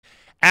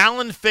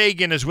Alan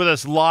Fagan is with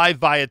us live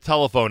via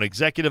telephone,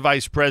 Executive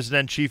Vice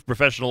President, Chief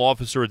Professional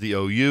Officer at the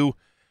OU,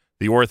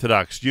 the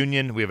Orthodox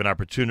Union. We have an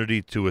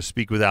opportunity to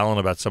speak with Alan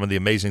about some of the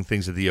amazing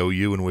things at the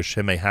OU and wish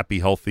him a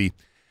happy, healthy,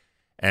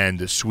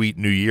 and sweet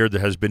new year.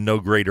 There has been no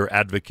greater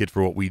advocate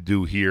for what we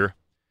do here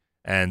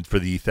and for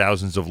the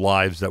thousands of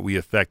lives that we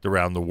affect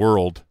around the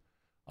world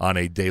on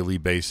a daily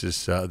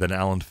basis than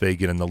Alan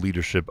Fagan and the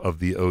leadership of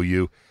the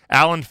OU.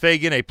 Alan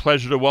Fagan, a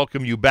pleasure to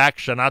welcome you back.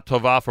 Shana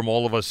Tova from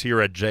all of us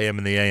here at JM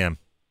in the AM.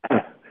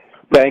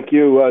 Thank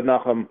you,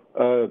 Nachum.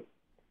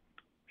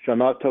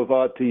 Shana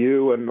Tova to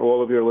you and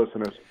all of your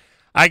listeners.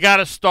 I got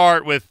to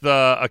start with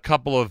a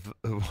couple of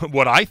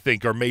what I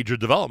think are major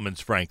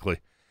developments, frankly.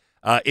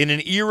 In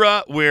an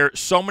era where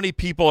so many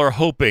people are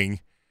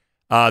hoping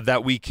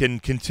that we can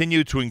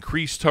continue to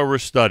increase Torah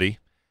study,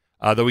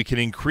 that we can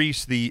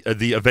increase the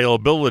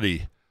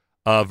availability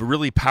of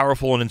really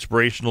powerful and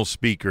inspirational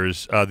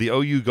speakers, the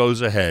OU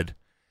goes ahead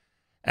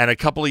and a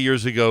couple of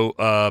years ago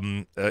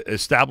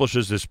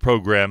establishes this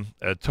program,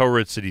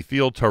 Torah at Citi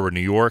Field, Torah New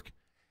York,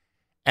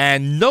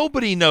 and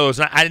nobody knows.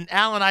 And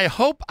Alan, I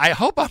hope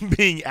I'm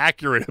being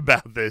accurate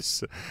about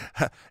this.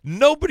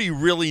 Nobody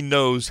really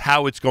knows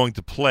how it's going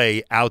to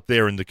play out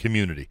there in the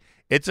community.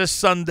 It's a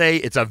Sunday.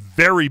 It's a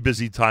very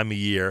busy time of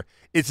year.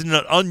 It's in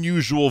an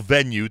unusual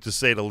venue, to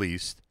say the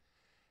least.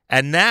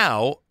 And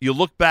now you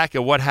look back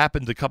at what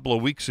happened a couple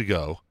of weeks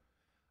ago.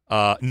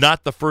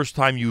 Not the first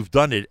time you've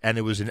done it, and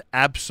it was an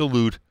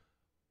absolute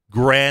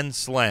grand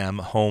slam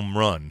home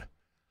run.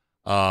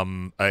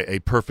 A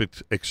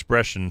perfect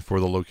expression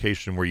for the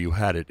location where you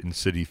had it in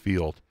Citi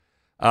Field.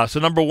 So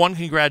number one,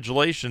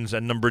 congratulations.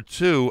 And number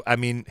two, I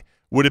mean,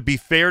 would it be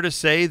fair to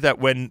say that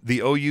when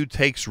the OU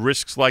takes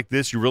risks like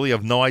this, you really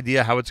have no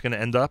idea how it's going to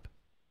end up?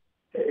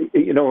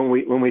 You know,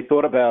 when we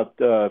thought about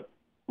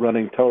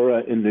running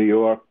Torah in New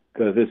York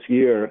this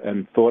year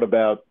and thought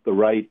about the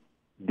right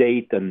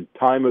date and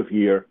time of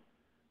year,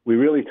 we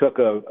really took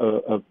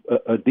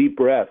a deep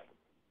breath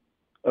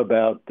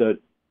about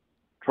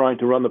trying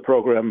to run the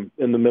program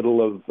in the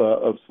middle of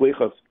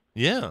Slichos.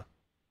 Yeah.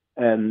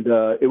 And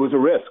it was a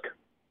risk.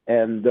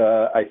 And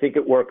I think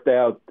it worked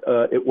out.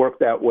 It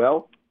worked out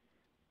well.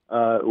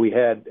 We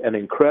had an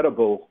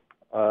incredible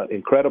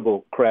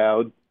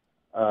crowd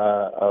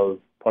of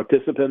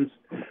participants,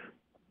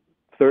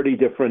 30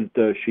 different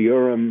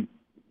shiurim,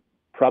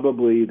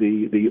 probably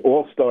the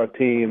all-star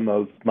team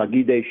of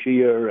Magidei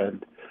Shiur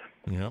and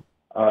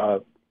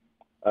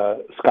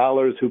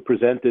scholars who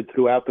presented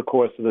throughout the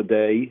course of the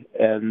day.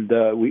 And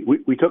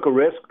we took a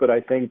risk, but I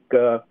think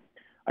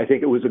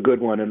it was a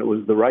good one, and it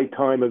was the right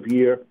time of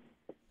year.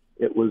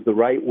 It was the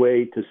right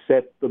way to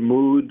set the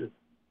mood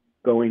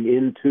going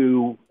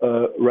into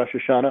Rosh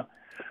Hashanah,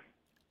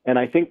 and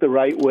I think the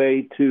right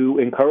way to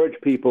encourage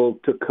people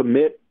to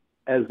commit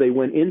as they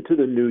went into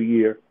the new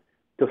year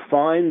to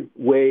find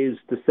ways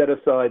to set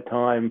aside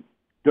time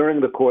during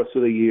the course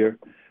of the year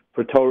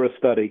for Torah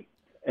study.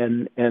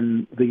 And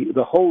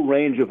the whole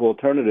range of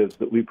alternatives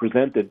that we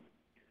presented,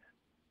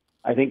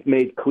 I think,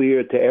 made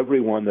clear to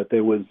everyone that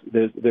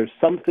there's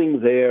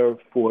something there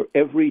for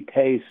every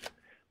taste,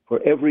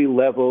 for every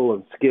level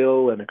of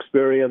skill and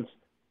experience,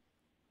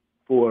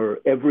 for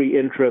every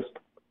interest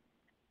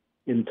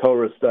in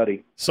Torah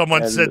study.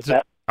 Someone said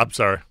I'm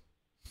sorry.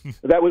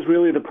 That was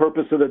really the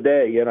purpose of the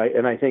day,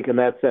 and I think in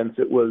that sense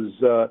it was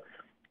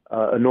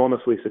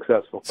enormously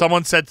successful.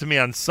 Someone said to me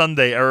on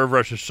Sunday, Erev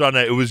Rosh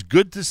Hashanah, it was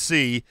good to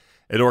see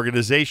an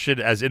organization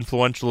as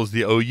influential as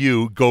the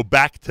OU go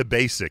back to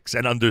basics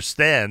and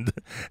understand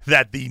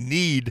that the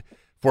need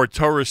for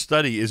Torah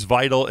study is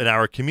vital in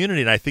our community.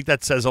 And I think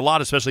that says a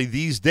lot, especially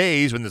these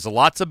days when there's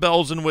lots of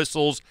bells and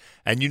whistles,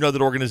 and you know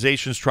that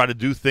organizations try to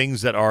do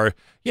things that are,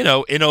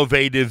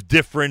 innovative,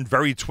 different,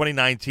 very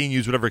 2019,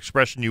 use whatever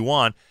expression you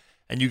want.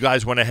 And you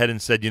guys went ahead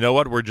and said, you know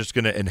what, we're just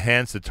going to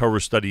enhance the Torah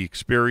study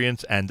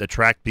experience and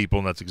attract people,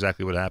 and that's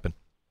exactly what happened.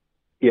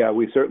 Yeah,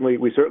 we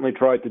certainly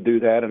tried to do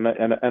that,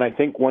 and I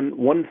think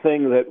one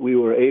thing that we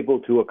were able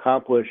to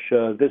accomplish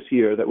this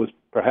year that was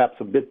perhaps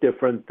a bit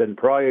different than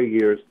prior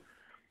years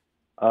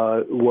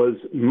was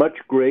much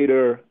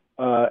greater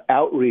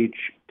outreach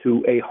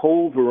to a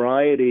whole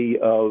variety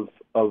of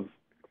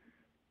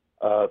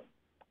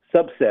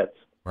subsets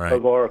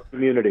of our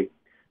community.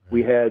 Right.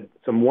 We had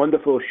some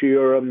wonderful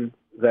shiurim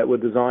that were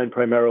designed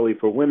primarily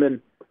for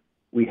women.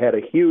 We had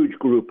a huge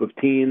group of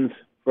teens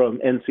from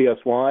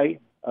NCSY,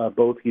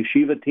 both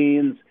yeshiva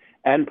teens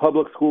and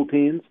public school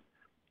teens,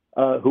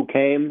 who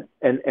came,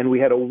 and we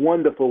had a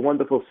wonderful,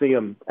 wonderful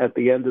siyum at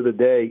the end of the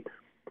day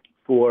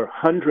for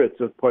hundreds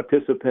of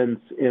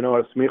participants in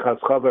our Smichas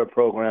Chaver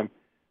program,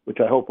 which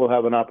I hope we'll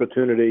have an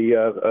opportunity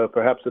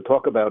perhaps to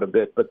talk about a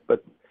bit. But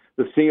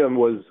the siyum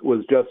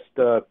was just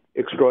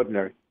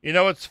extraordinary. You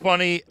know, it's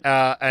funny,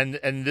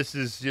 and this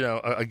is,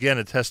 again,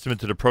 a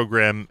testament to the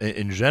program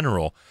in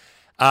general.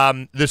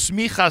 The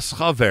Smichas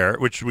Chaver,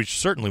 which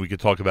certainly we could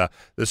talk about,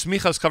 the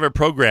Smichas Chaver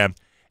program,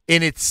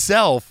 in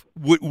itself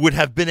would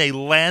have been a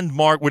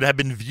landmark, would have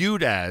been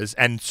viewed as,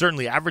 and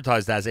certainly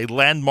advertised as, a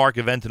landmark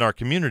event in our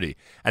community,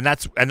 and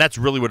that's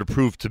really what it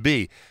proved to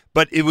be.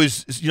 But it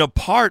was,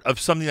 part of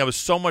something that was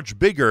so much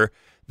bigger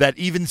that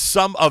even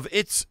some of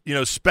its,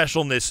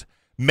 specialness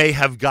may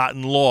have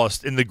gotten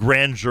lost in the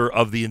grandeur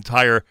of the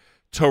entire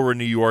Torah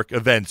New York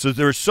event. So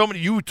there are so many.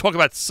 You talk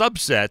about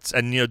subsets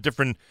and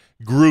different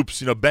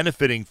groups,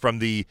 benefiting from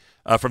the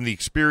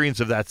experience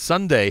of that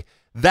Sunday.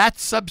 That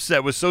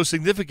subset was so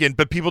significant,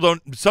 but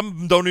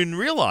some don't even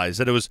realize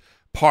that it was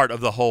part of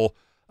the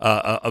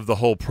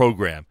whole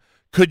program.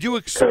 Could you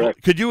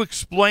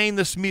explain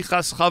the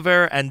Smichas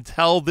Chaver and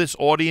tell this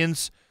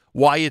audience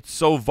why it's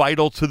so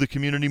vital to the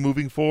community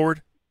moving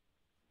forward?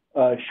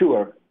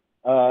 Sure.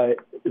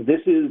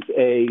 This is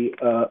a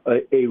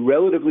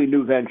relatively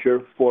new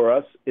venture for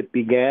us. It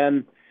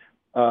began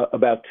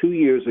about 2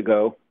 years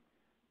ago,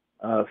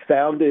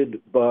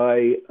 founded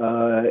by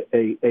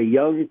a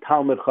young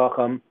Talmid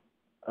Chacham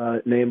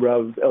named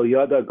Rav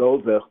Elyada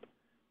Goldvicht,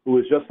 who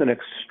was just an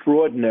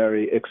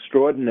extraordinary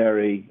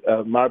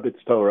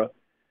Marbitz Torah.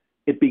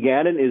 It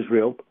began in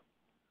Israel.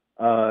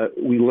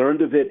 We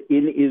learned of it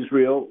in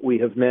Israel. We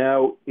have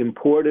now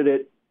imported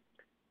it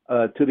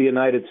to the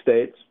United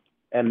States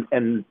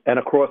and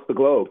across the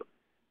globe.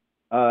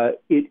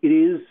 It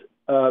is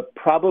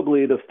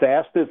probably the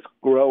fastest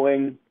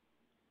growing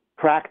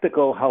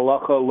practical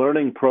halacha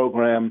learning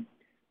program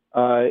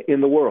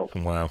in the world.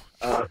 Wow.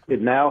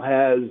 It now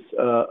has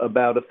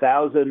about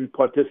 1,000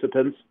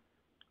 participants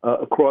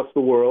across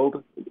the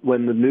world.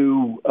 When the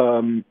new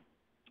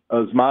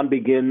Zman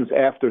begins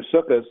after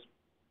Sukkot,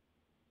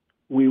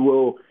 we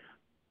will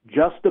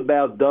just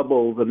about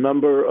double the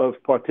number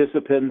of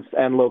participants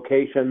and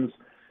locations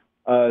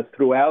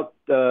throughout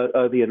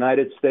the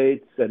United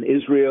States and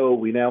Israel.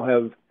 We now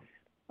have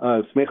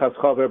Smichas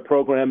Chaver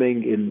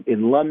programming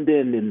in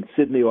London, in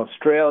Sydney,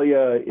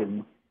 Australia,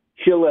 in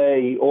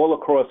Chile, all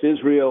across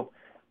Israel.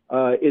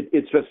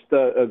 It's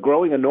just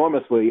growing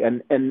enormously.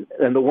 And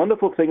the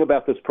wonderful thing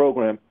about this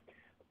program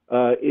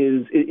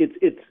is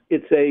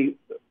it's a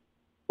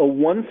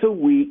once a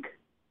week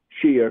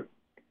shiur,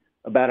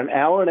 about an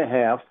hour and a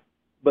half,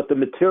 but the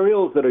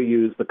materials that are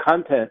used, the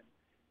content,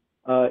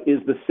 is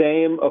the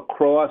same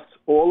across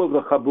all of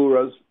the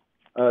chaburas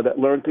that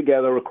learn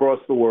together across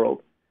the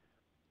world.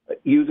 It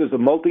uses a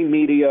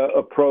multimedia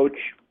approach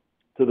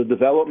to the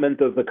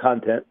development of the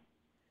content.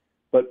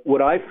 But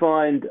what I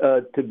find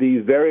to be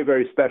very,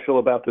 very special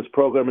about this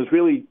program is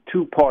really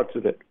two parts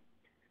of it.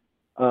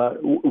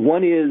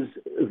 One is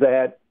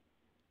that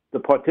the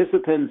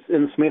participants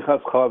in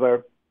Smichas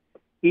Chaver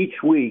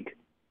each week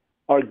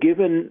are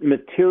given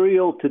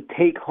material to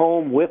take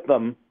home with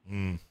them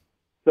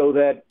so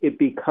that it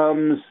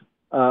becomes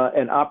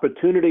an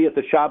opportunity at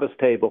the Shabbos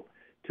table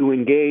to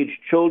engage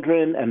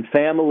children and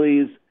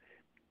families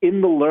in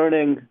the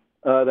learning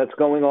that's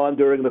going on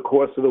during the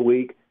course of the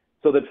week,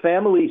 so that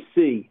families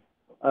see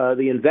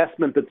the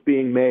investment that's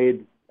being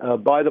made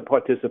by the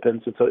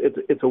participants.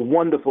 It's a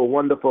wonderful,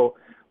 wonderful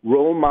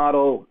role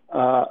model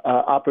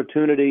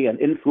opportunity and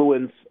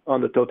influence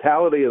on the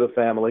totality of the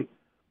family.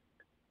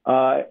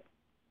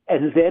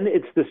 And then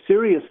it's the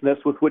seriousness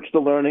with which the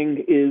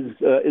learning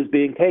is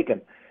being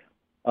taken.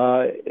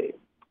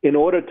 In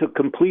order to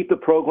complete the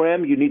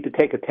program, you need to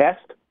take a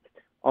test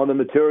on the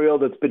material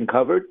that's been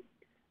covered.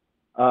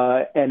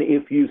 And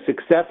if you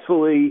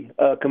successfully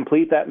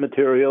complete that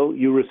material,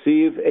 you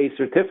receive a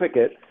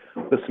certificate,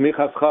 the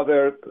Smichas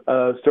Chaver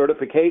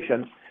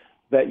certification,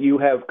 that you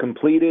have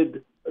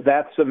completed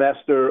that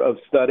semester of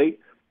study.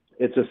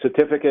 It's a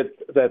certificate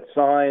that's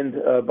signed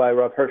by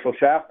Rav Hershel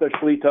Schachter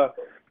Shlita,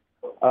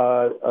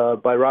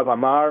 by Rav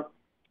Amar,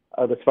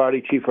 the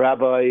Sephardi chief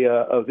rabbi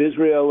of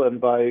Israel, and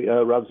by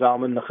Rav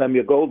Zalman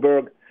Nehemiah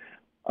Goldberg.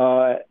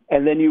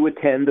 And then you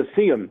attend the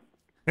Siyum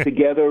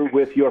together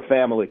with your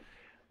family.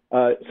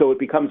 So it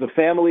becomes a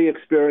family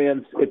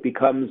experience. It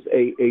becomes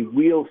a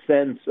real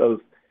sense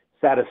of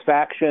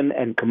satisfaction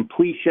and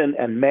completion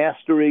and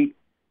mastery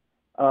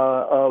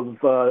of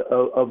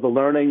the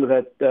learning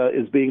that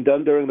is being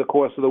done during the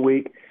course of the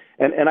week.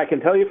 And I can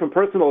tell you from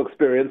personal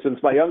experience, since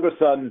my younger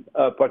son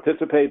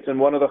participates in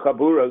one of the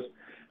chaburas,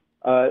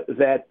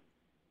 that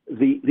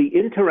the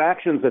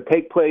interactions that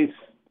take place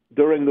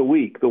during the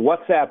week, the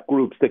WhatsApp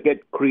groups that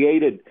get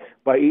created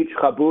by each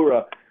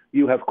chabura,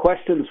 you have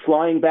questions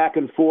flying back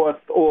and forth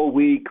all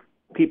week,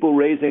 people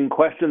raising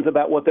questions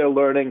about what they're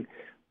learning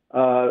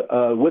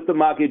with the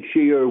Magid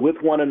Shiur, with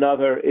one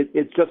another.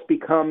 It's just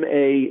become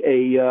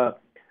a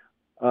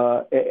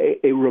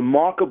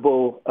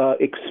remarkable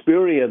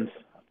experience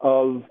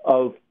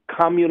of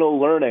communal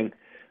learning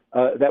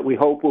that we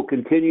hope will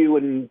continue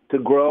and to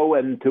grow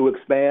and to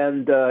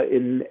expand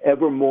in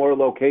ever more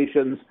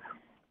locations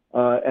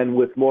and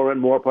with more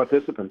and more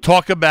participants.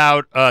 Talk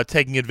about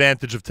taking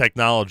advantage of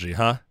technology,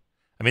 huh?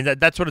 I mean,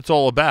 that's what it's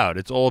all about.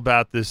 It's all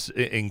about this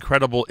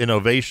incredible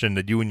innovation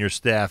that you and your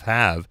staff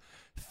have,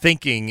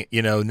 thinking,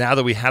 now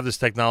that we have this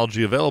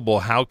technology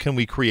available, how can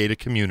we create a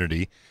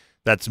community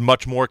that's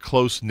much more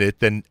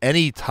close-knit than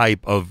any type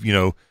of,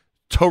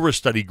 Torah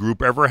study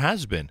group ever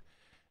has been?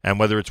 and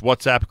whether it's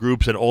WhatsApp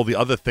groups and all the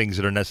other things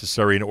that are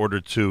necessary in order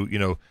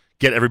to,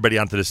 get everybody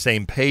onto the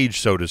same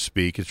page, so to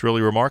speak. It's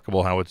really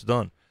remarkable how it's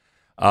done.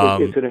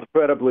 It's an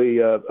incredibly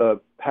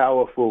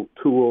powerful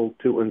tool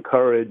to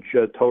encourage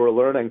Torah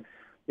learning.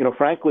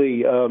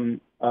 Frankly,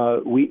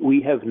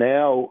 we have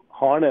now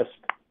harnessed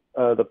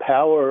the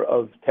power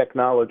of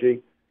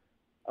technology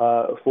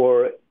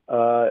for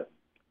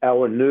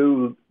our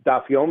new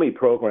Daf Yomi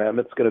program.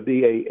 It's going to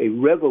be a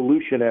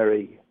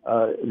revolutionary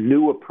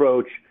new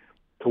approach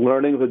to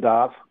learning the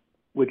Daf,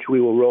 which we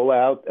will roll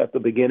out at the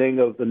beginning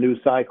of the new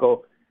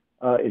cycle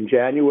in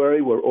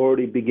January. We're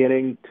already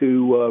beginning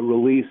to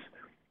release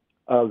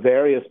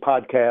various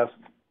podcasts,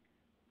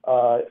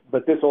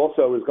 but this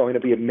also is going to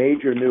be a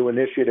major new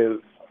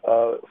initiative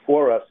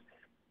for us.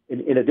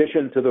 In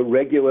addition to the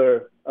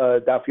regular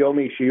Daf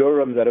Yomi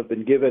shiurim that have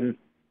been given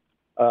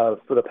for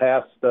the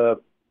past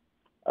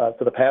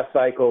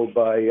cycle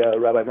by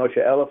Rabbi Moshe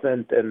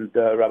Elephant and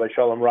Rabbi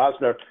Shalom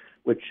Rosner,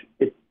 which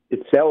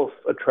itself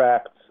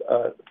attracts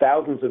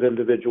thousands of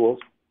individuals.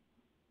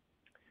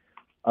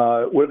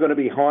 We're going to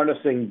be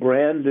harnessing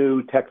brand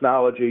new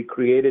technology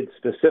created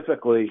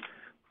specifically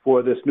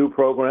for this new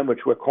program,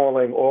 which we're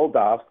calling All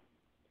Daf.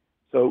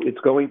 So it's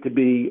going to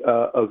be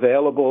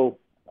available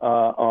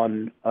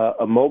on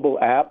a mobile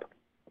app,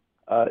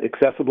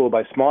 accessible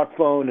by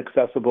smartphone,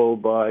 accessible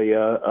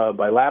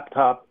by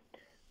laptop,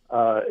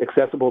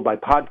 accessible by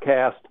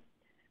podcast.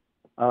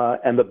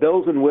 And the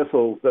bells and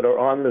whistles that are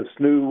on this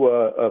new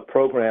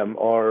program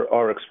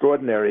are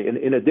extraordinary.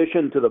 In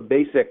addition to the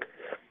basic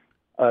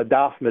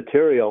Daf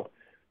material,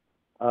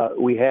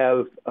 we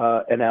have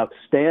an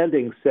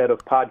outstanding set of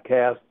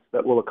podcasts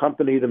that will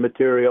accompany the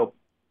material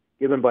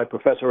given by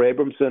Professor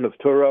Abramson of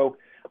Touro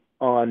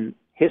on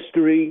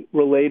history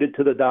related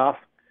to the Daf.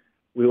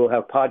 We will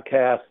have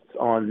podcasts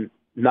on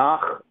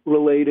Nach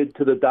related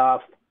to the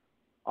Daf,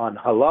 on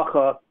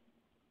Halacha,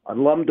 on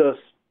Lumdus.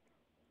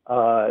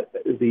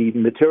 The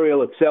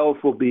material itself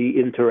will be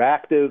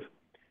interactive.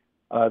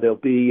 There'll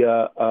be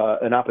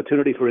an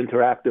opportunity for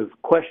interactive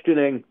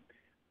questioning,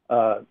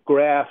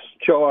 graphs,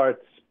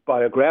 charts,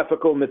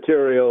 biographical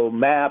material,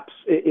 maps.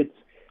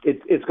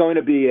 It's going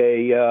to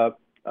be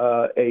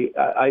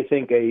I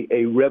think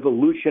a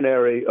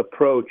revolutionary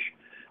approach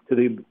to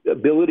the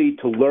ability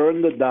to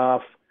learn the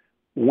Daf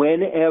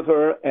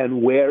whenever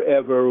and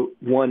wherever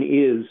one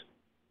is,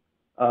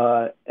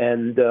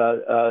 and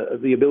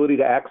the ability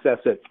to access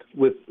it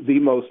with the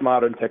most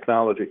modern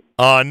technology.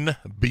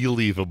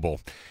 Unbelievable.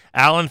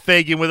 Alan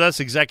Fagin with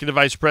us, Executive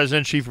Vice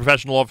President, Chief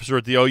Professional Officer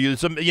at the OU.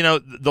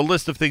 The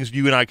list of things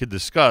you and I could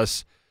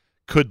discuss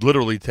could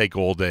literally take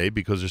all day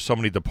because there's so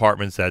many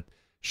departments that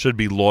should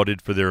be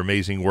lauded for their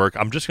amazing work.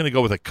 I'm just going to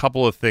go with a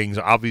couple of things.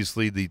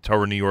 Obviously, the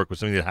Torah New York was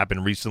something that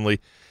happened recently,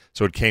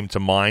 so it came to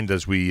mind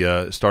as we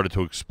started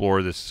to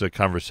explore this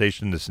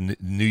conversation, this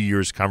New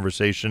Year's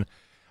conversation.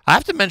 I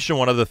have to mention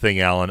one other thing,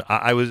 Alan.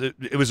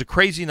 It was a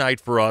crazy night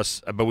for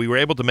us, but we were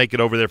able to make it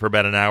over there for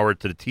about an hour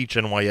to the Teach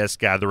NYS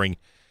gathering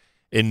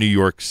in New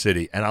York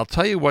City. And I'll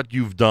tell you what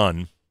you've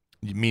done,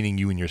 meaning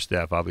you and your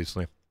staff,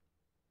 obviously.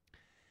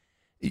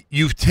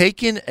 You've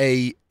taken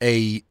a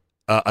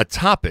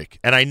topic,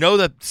 and I know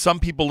that some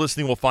people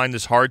listening will find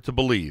this hard to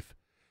believe,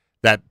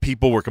 that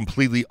people were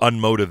completely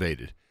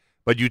unmotivated.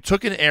 But you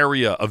took an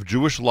area of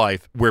Jewish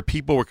life where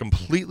people were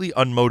completely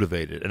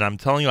unmotivated, and I'm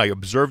telling you, I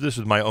observed this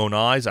with my own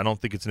eyes. I don't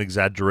think it's an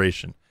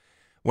exaggeration.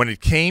 When it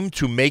came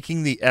to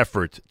making the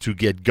effort to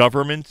get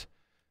government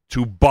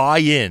to buy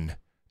in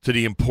to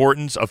the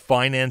importance of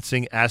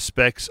financing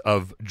aspects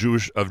of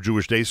Jewish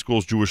day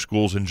schools, Jewish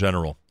schools in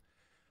general,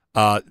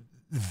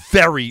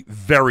 very,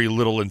 very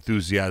little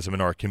enthusiasm in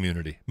our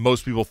community.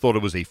 Most people thought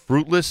it was a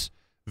fruitless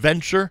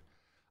venture.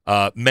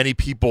 Many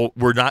people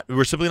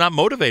were simply not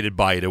motivated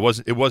by it. It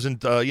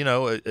wasn't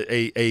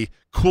a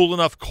cool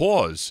enough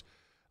cause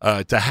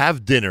to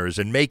have dinners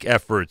and make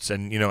efforts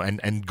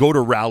and go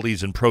to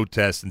rallies and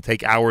protests and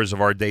take hours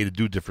of our day to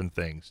do different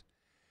things.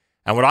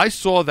 And what I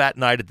saw that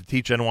night at the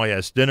Teach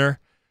NYS dinner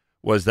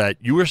was that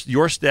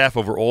your staff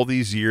over all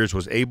these years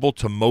was able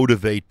to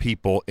motivate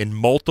people in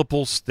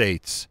multiple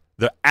states.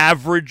 The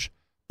average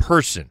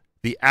person,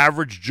 the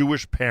average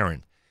Jewish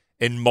parent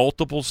in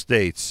multiple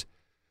states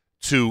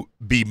to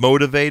be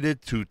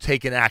motivated, to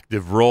take an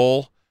active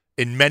role,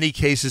 in many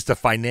cases to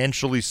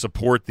financially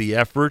support the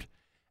effort,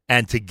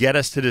 and to get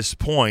us to this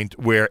point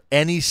where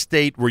any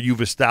state where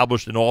you've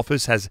established an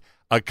office has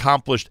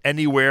accomplished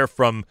anywhere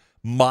from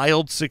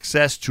mild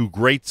success to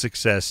great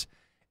success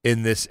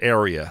in this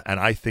area.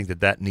 And I think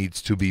that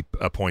needs to be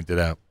pointed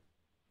out.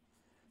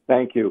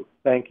 Thank you.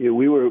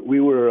 We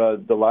were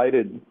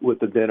delighted with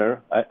the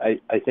dinner.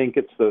 I think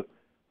it's the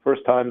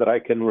first time that I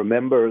can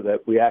remember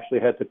that we actually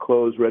had to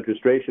close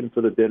registration for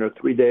the dinner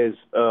 3 days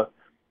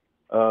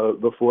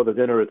before the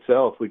dinner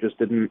itself. We just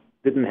didn't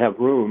have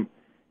room.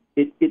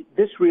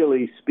 This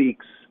really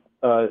speaks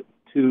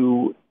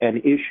to an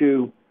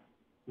issue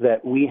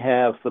that we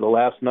have for the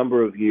last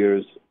number of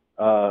years,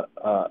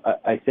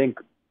 I think,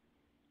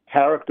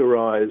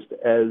 characterized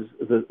as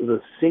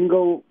the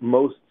single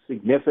most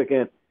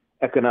significant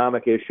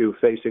economic issue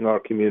facing our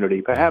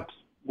community, perhaps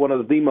one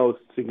of the most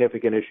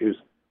significant issues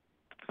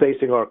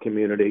facing our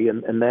community,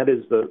 and that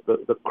is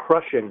the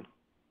crushing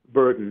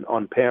burden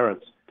on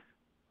parents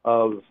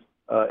of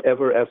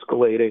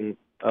ever-escalating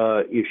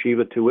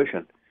yeshiva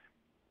tuition.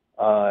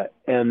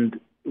 And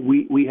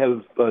we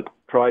have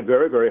tried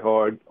very, very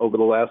hard over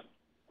the last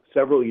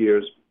several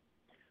years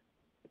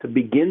to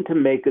begin to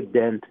make a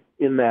dent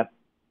in that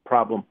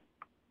problem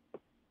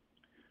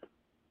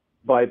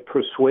by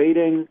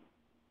persuading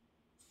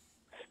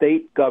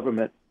state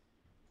government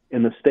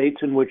in the states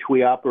in which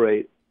we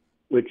operate,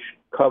 which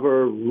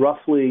cover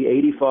roughly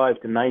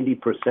 85 to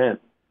 90%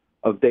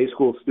 of day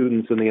school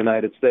students in the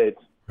United States,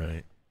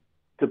 right,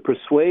 to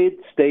persuade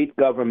state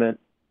government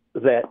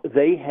that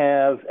they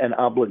have an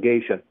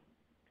obligation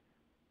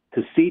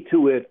to see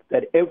to it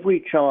that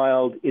every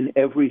child in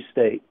every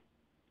state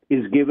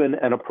is given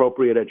an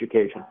appropriate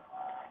education.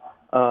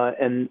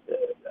 And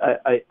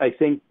I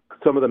think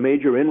some of the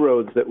major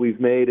inroads that we've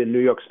made in New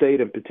York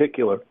State in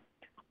particular,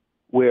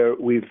 where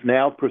we've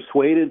now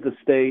persuaded the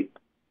state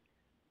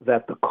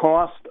that the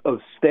cost of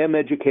STEM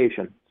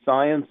education,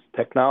 science,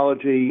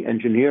 technology,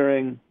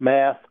 engineering,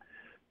 math,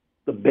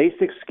 the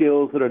basic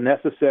skills that are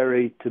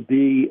necessary to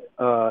be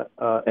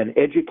an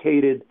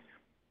educated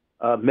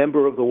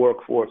member of the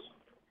workforce,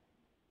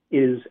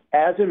 is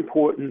as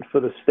important for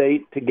the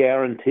state to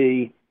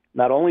guarantee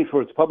not only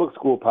for its public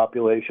school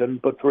population,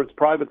 but for its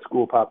private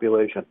school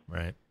population.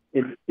 Right.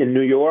 In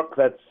New York,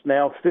 that's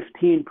now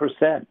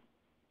 15%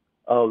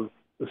 of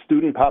the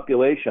student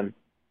population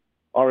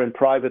are in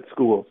private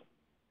schools.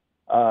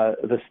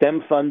 The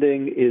STEM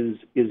funding is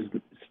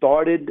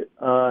started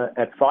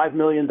at $5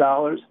 million.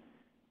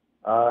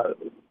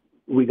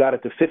 We got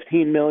it to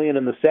 $15 million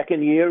in the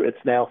second year.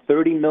 It's now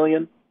 $30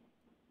 million.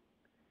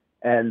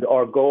 And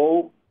our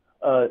goal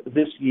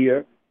this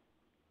year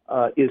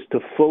is to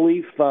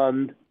fully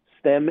fund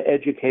STEM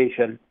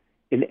education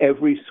in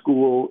every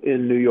school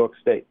in New York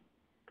State.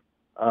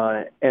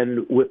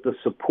 And with the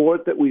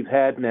support that we've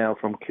had now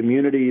from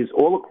communities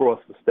all across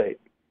the state,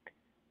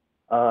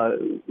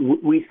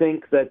 we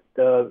think that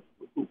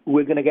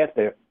we're going to get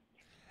there.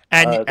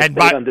 And the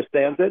state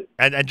understands it.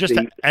 And just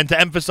to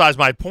emphasize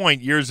my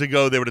point, years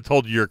ago they would have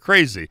told you you're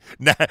crazy.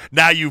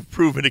 Now you've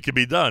proven it can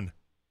be done.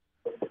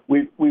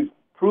 We've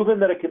proven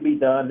that it can be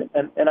done,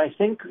 and I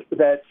think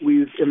that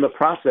we've, in the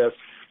process,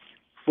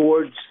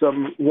 forged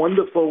some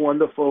wonderful,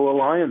 wonderful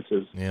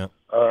alliances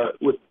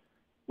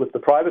with the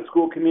private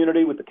school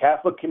community, with the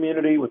Catholic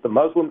community, with the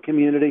Muslim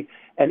community,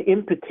 and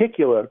in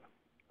particular,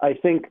 I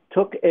think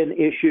took an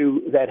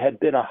issue that had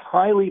been a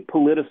highly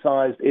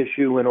politicized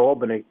issue in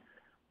Albany,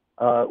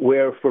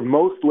 where for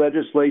most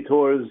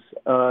legislators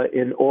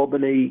in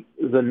Albany,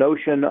 the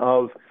notion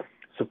of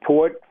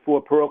support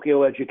for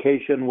parochial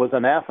education was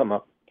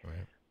anathema.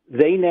 Right.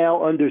 They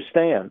now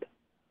understand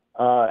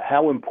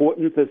how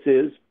important this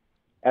is.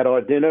 At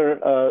our dinner,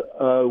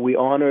 we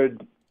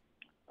honored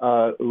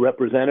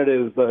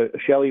Representative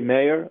Shelley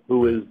Mayer,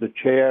 who is the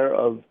chair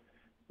of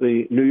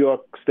the New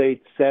York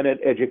State Senate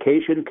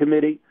Education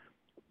Committee,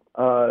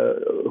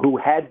 who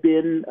had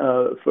been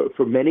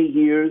for many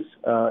years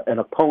an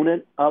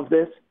opponent of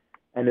this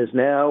and is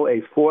now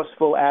a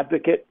forceful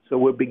advocate. So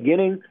we're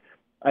beginning,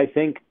 I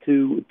think,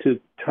 to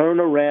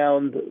turn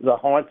around the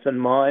hearts and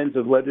minds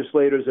of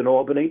legislators in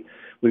Albany.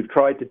 We've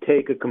tried to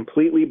take a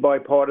completely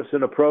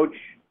bipartisan approach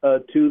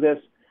to this,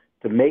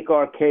 to make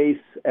our case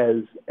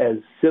as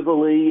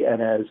civilly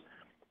and as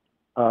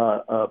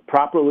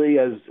properly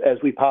as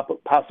we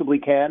possibly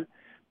can.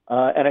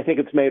 And I think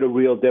it's made a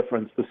real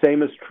difference. The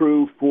same is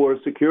true for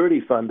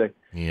security funding.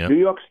 Yep. New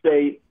York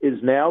State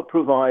is now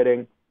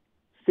providing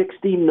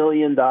 $60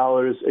 million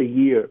a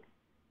year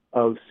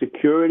of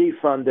security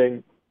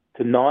funding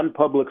to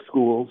non-public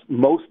schools,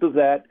 most of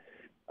that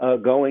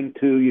going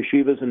to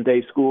yeshivas and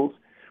day schools.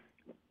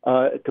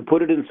 To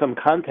put it in some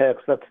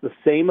context, that's the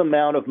same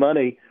amount of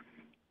money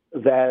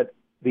that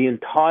the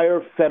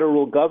entire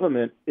federal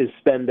government is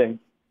spending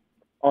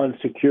on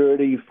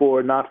security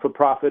for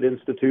not-for-profit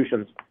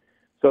institutions.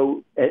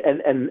 So,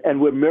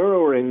 and we're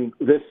mirroring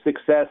this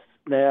success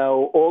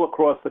now all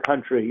across the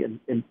country,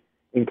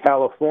 in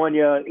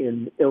California,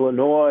 in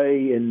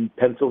Illinois, in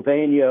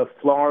Pennsylvania,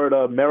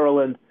 Florida,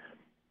 Maryland.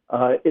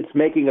 It's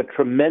making a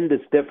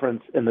tremendous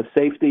difference in the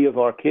safety of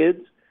our kids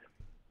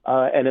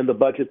and in the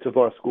budgets of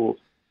our schools.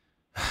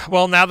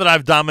 Well, now that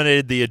I've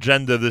dominated the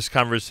agenda of this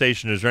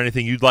conversation, is there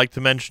anything you'd like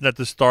to mention at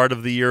the start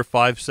of the year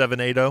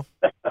 5780?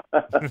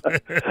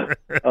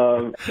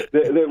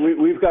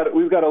 We've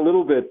got a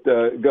little bit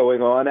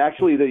going on.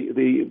 Actually,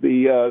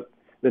 the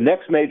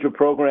next major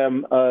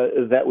program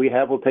that we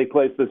have will take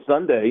place this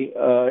Sunday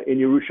in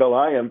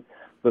Yerushalayim.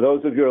 For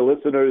those of your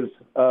listeners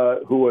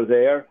who are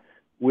there,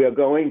 we are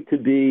going to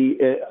be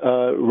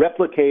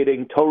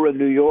replicating Torah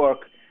New York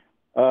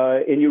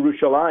in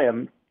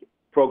Yerushalayim.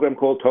 Program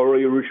called Torah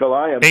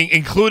Yerushalayim,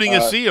 including a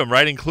Siyum,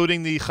 right?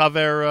 Including the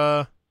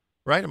Chaver,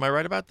 right? Am I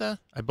right about that?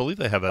 I believe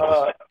they have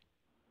that.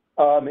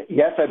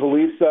 Yes, I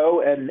believe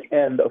so,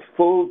 and a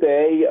full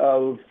day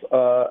of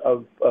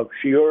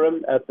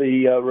shiurim at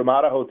the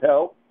Ramada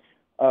Hotel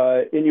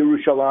in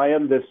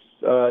Yerushalayim, this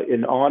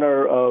in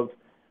honor of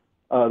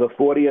the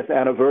 40th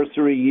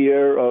anniversary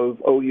year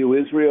of OU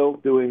Israel,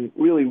 doing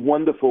really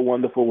wonderful,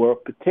 wonderful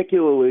work,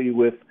 particularly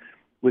with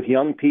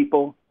young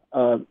people,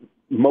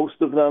 most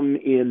of them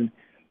in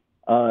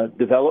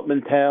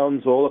development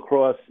towns all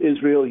across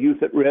Israel,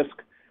 Youth at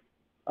Risk,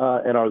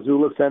 and our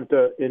Zula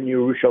Center in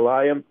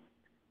Yerushalayim.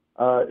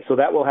 So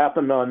that will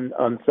happen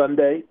on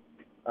Sunday.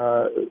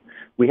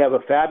 We have a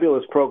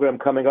fabulous program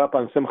coming up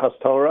on Simchas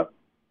Torah.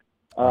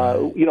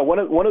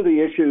 One of the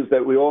issues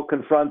that we all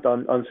confront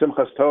on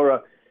Simchas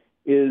Torah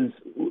is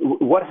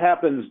what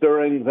happens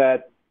during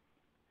that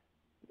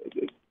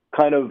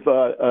kind of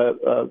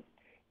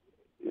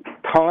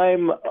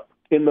time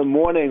in the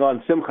morning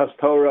on Simchas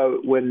Torah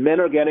when men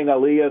are getting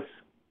aliyahs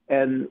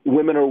and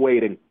women are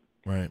waiting.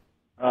 Right.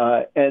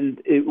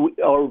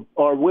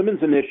 Our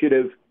women's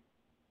initiative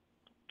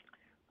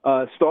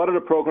started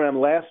a program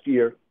last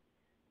year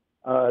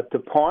to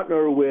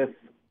partner with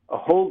a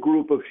whole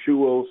group of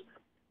shuls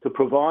to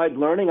provide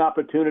learning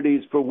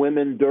opportunities for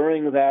women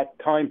during that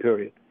time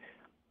period.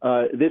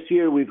 This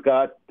year we've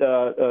got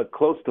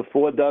close to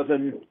 4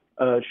 dozen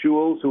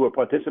shuls who are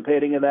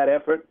participating in that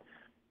effort.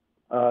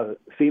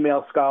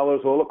 Female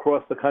scholars all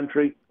across the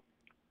country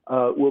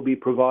will be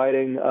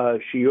providing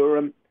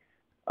shiurim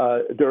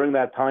during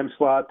that time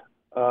slot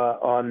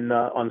on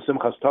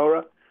Simchas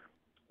Torah.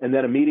 And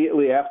then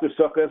immediately after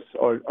Sukkot,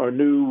 our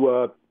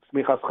new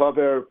Smichas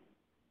Chaver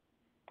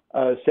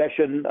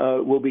session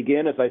will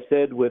begin, as I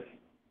said, with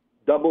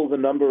double the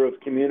number of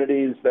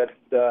communities that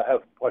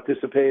have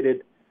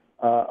participated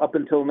up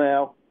until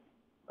now.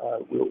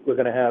 We're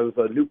going to have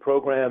new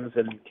programs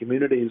in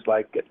communities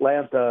like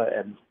Atlanta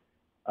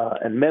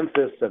and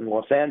Memphis and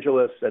Los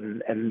Angeles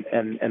and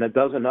a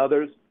dozen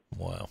others.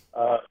 Wow.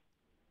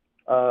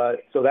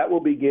 So that will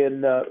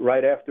begin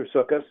right after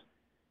Sukkot.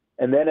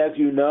 And then, as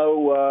you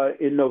know,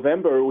 in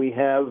November, we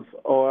have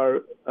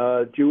our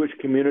Jewish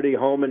Community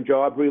Home and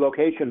Job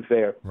Relocation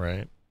Fair.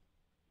 Right.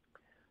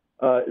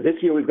 This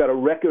year, we've got a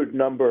record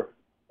number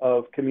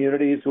of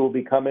communities who will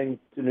be coming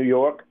to New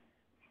York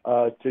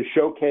to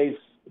showcase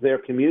their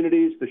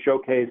communities, to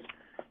showcase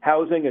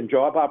housing and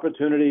job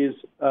opportunities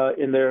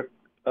in the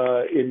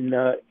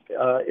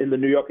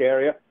New York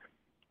area.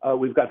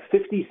 We've got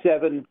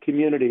 57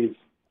 communities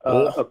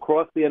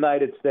across the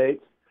United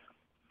States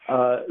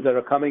that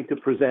are coming to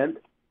present,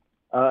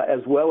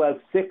 as well as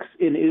 6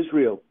 in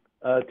Israel,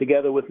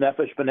 together with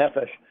Nefesh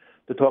B'Nefesh,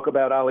 to talk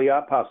about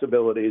Aliyah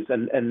possibilities.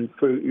 And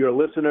for your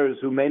listeners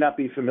who may not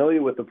be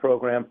familiar with the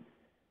program,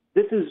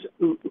 this is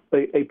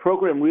a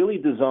program really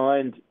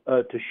designed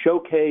to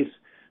showcase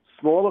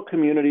smaller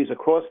communities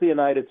across the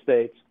United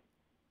States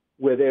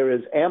where there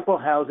is ample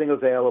housing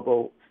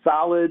available,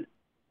 solid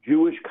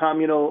Jewish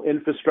communal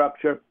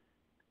infrastructure,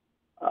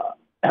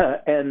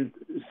 and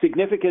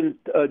significant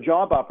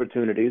job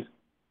opportunities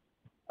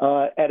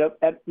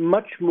at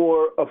much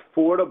more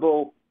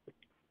affordable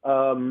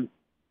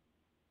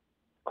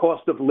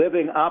cost of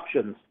living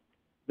options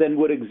than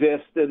would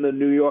exist in the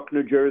New York,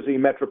 New Jersey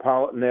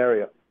metropolitan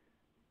area.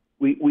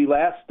 We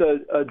last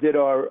did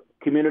our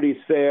communities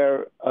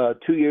fair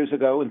 2 years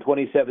ago in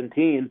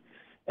 2017,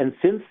 and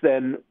since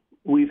then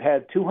we've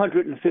had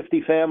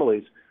 250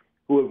 families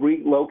who have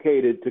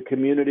relocated to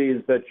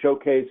communities that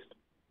showcased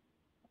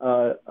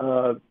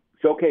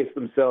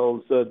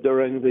themselves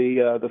during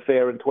the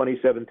fair in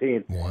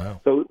 2017. Wow!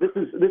 So this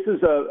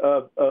is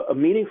a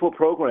meaningful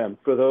program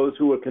for those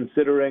who are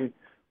considering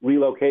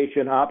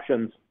relocation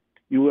options.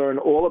 You learn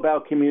all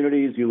about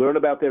communities. You learn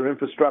about their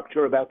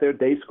infrastructure, about their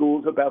day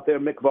schools, about their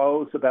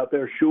mikvahs, about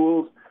their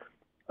shuls,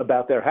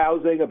 about their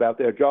housing, about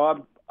their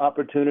job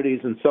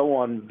opportunities, and so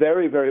on.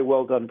 Very, very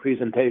well done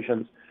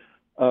presentations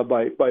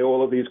by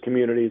all of these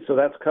communities. So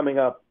that's coming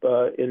up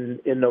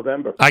in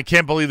November. I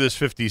can't believe there's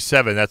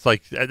 57.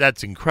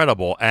 That's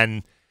incredible.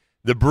 And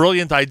the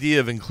brilliant idea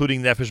of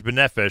including Nefesh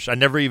B'Nefesh, I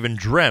never even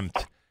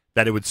dreamt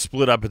that it would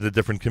split up into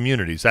different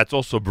communities. That's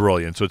also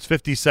brilliant. So it's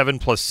 57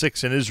 plus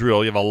 6 in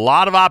Israel. You have a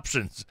lot of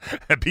options,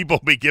 and people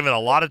will be given a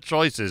lot of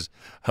choices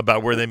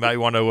about where they might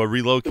want to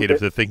relocate if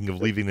they're thinking of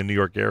leaving the New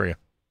York area.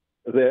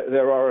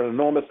 There are an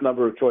enormous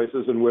number of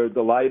choices, and we're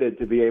delighted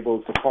to be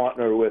able to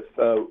partner with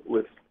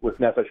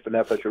Nefesh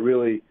B'Nefesh, a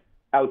really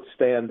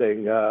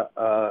outstanding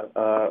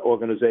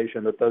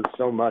organization that does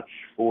so much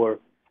for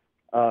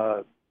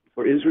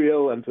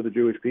Israel and for the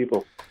Jewish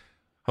people.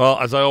 Well,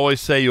 as I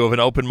always say, you have an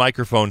open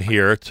microphone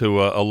here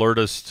to alert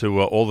us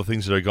to all the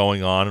things that are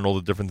going on and all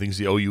the different things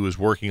the OU is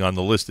working on.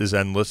 The list is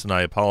endless, and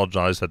I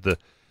apologize that the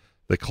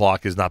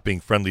clock is not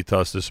being friendly to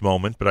us this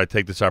moment, but I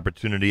take this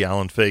opportunity,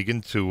 Alan Fagan,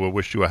 to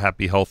wish you a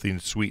happy, healthy,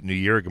 and sweet New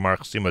Year, Gemar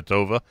Chasima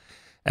Tova.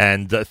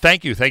 And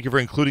thank you for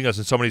including us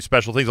in so many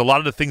special things. A lot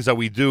of the things that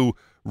we do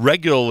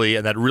regularly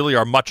and that really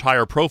are much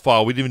higher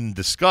profile, we didn't even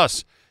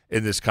discuss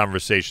in this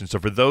conversation. So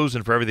for those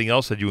and for everything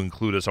else that you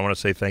include us, I want to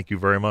say thank you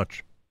very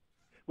much.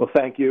 Well,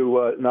 thank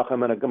you,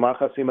 Nachum, and a Gemar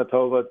Chasima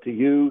Tova to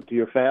you, to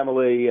your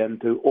family, and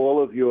to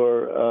all of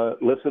your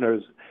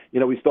listeners.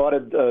 You know, we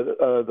started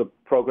the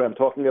program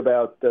talking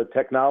about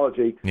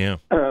technology,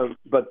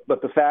 but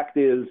the fact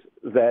is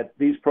that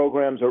these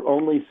programs are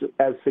only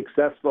as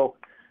successful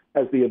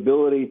as the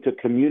ability to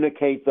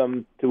communicate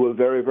them to a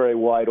very, very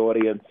wide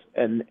audience,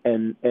 and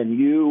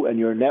you and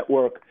your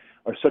network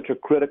are such a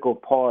critical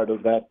part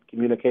of that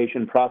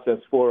communication process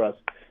for us.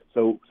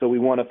 So we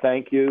want to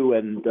thank you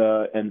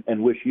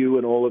and wish you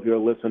and all of your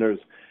listeners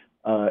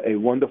a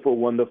wonderful,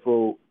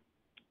 wonderful,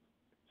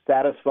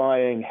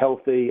 satisfying,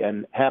 healthy,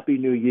 and happy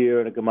New Year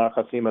and a Gemar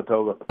Chasima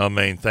Tova.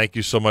 Amen. Thank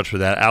you so much for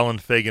that. Alan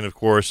Fagan, of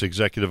course,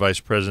 Executive Vice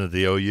President of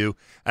the OU.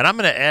 And I'm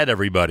going to add,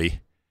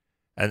 everybody,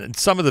 and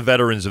some of the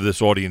veterans of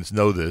this audience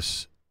know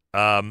this,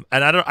 and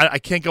I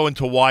can't go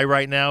into why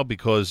right now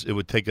because it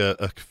would take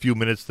a few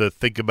minutes to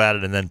think about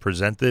it and then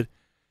present it.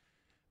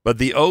 But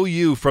the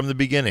OU from the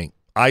beginning,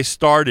 I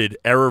started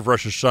Erev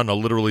Rosh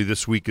Hashanah. Literally,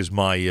 this week is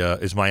my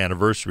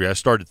anniversary. I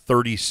started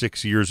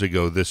 36 years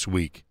ago this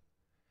week,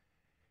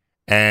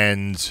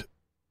 and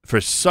for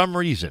some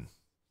reason,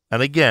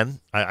 and again,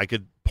 I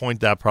could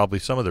point out probably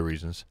some of the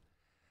reasons.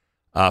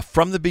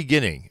 From the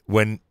beginning,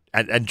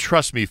 and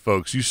trust me,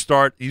 folks, you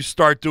start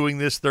doing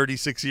this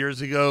 36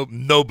 years ago,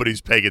 nobody's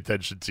paying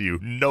attention to you,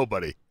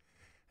 nobody.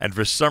 And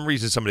for some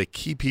reason, some of the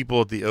key people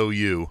at the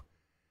OU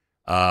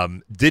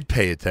did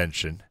pay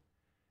attention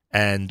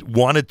and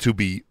wanted to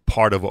be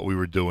part of what we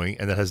were doing,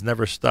 and that has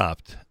never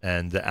stopped.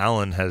 And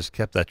Alan has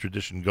kept that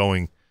tradition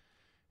going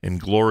in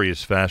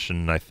glorious fashion,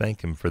 and I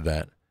thank him for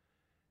that.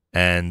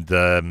 And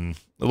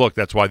look,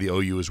 that's why the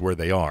OU is where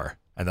they are,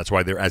 and that's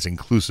why they're as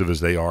inclusive as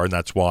they are, and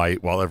that's why,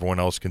 while everyone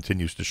else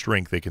continues to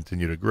shrink, they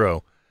continue to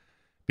grow,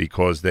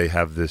 because they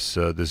have this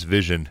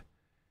vision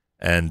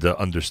and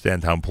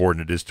understand how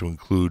important it is to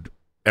include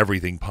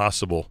everything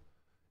possible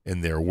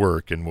in their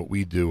work, and what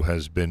we do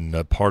has been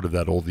part of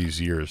that all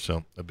these years.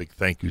 So a big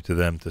thank you to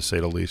them, to say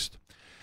the least.